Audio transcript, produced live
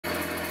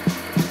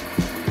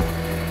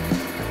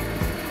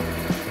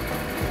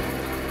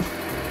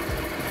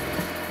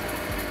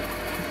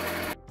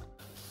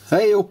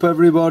Hey up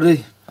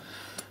everybody.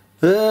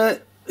 In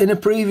a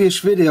previous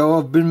video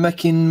I've been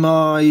making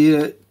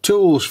my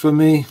tools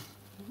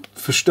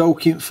for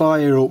stoking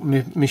fire up,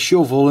 my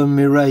shovel and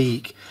my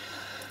rake.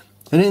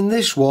 And in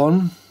this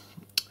one,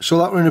 so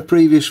that were in a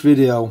previous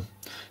video.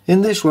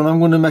 In this one I'm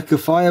going to make a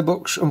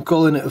firebox, I'm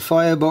calling it a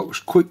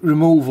Firebox quick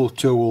removal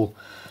tool.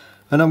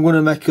 And I'm going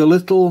to make a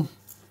little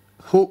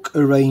hook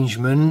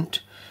arrangement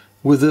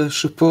with a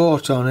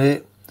support on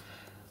it,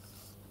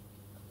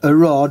 a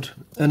rod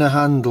and a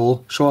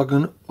handle, so I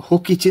can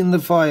hook it in the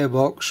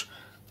firebox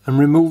and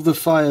remove the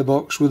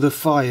firebox with a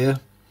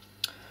fire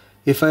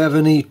if I ever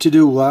need to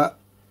do that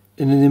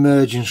in an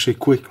emergency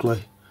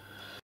quickly.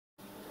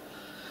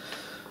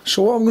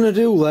 So what I'm going to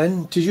do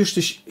then,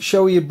 to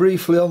show you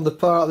briefly on the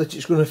part that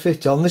it's going to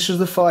fit on, this is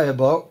the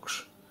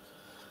firebox.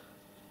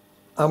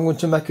 I'm going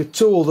to make a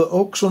tool that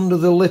hooks under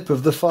the lip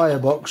of the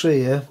firebox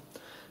here.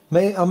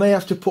 I may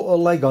have to put a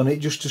leg on it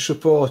just to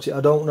support it, I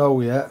don't know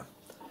yet.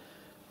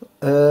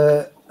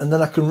 And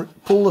then I can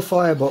pull the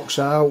firebox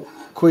out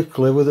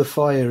quickly with a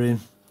fire in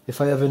if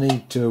I ever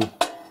need to.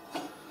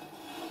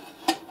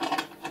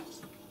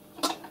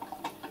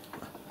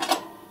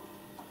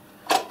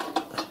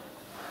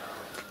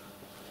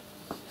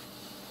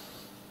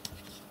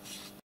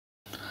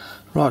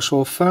 Right,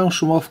 so I've found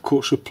some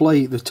offcuts of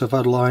plate that I've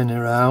had lying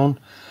around,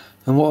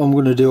 and what I'm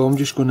going to do, I'm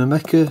just going to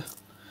make a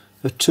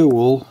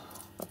tool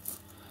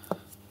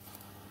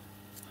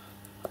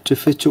to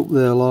fit up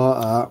there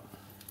like that.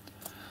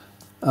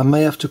 I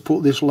may have to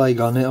put this leg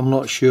on it, I'm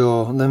not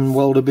sure, and then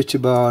weld a bit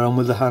of bar on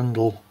with the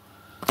handle.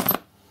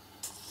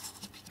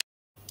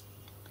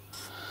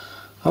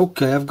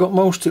 Okay, I've got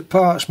most of the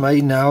parts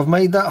made now. I've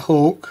made that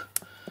hook,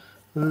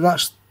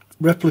 that's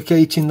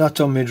replicating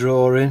that on my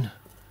drawing.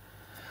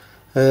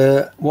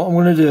 What I'm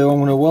going to do, I'm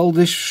going to weld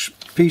this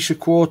piece of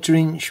 1/4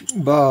 inch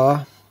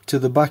bar to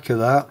the back of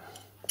that,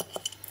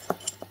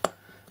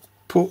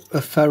 put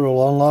a ferrule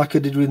on like I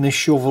did with my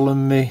shovel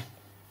and my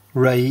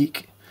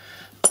rake,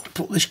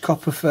 put this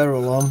copper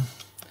ferrule on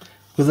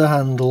with a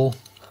handle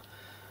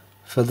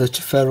for the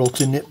ferrule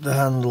to nip the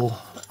handle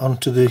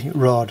onto the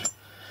rod.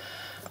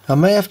 I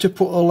may have to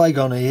put a leg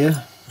on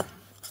here,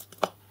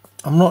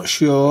 I'm not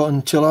sure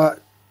until I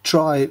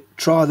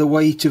try the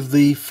weight of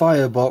the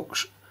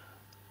firebox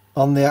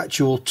on the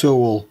actual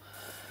tool,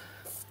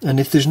 and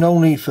if there's no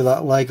need for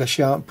that leg I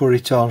shan't put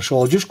it on, so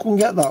I'll just go and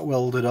get that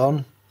welded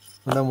on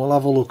and then we'll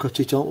have a look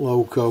at it on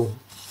Loco.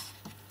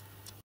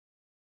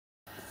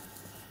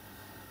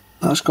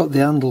 That's got the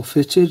handle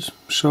fitted,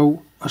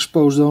 so I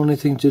suppose the only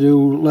thing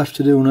left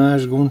to do now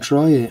is go and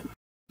try it.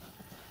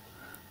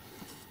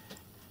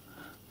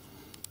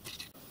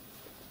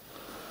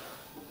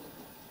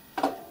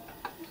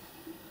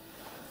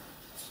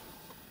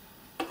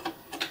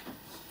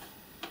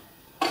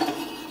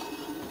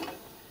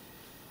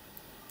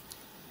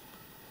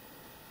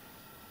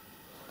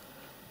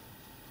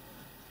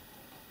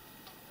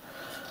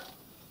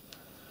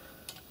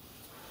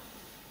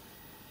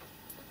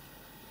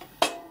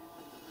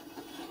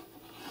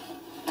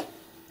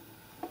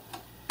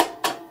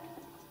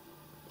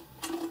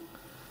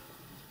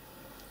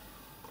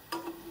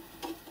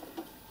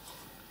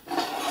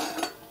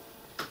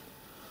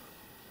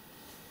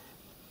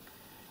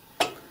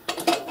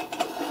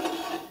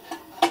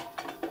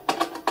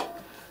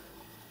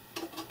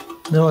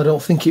 No, I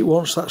don't think it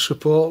wants that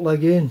support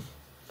leg in.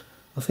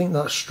 I think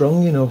that's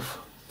strong enough.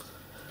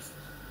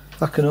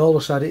 I can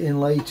always add it in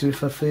later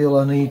if I feel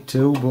I need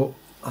to, but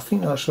I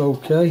think that's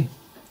okay.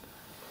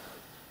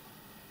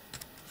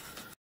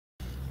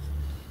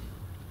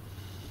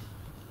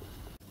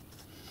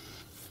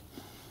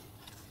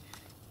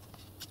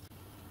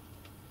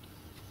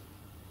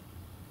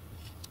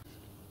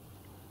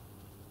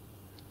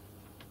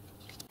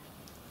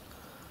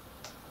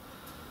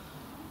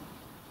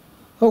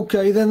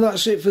 Okay, then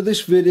that's it for this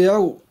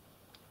video.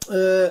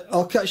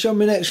 I'll catch you on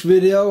my next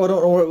video. I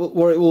don't know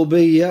what it will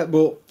be yet,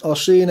 but I'll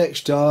see you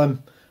next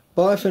time.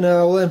 Bye for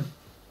now then.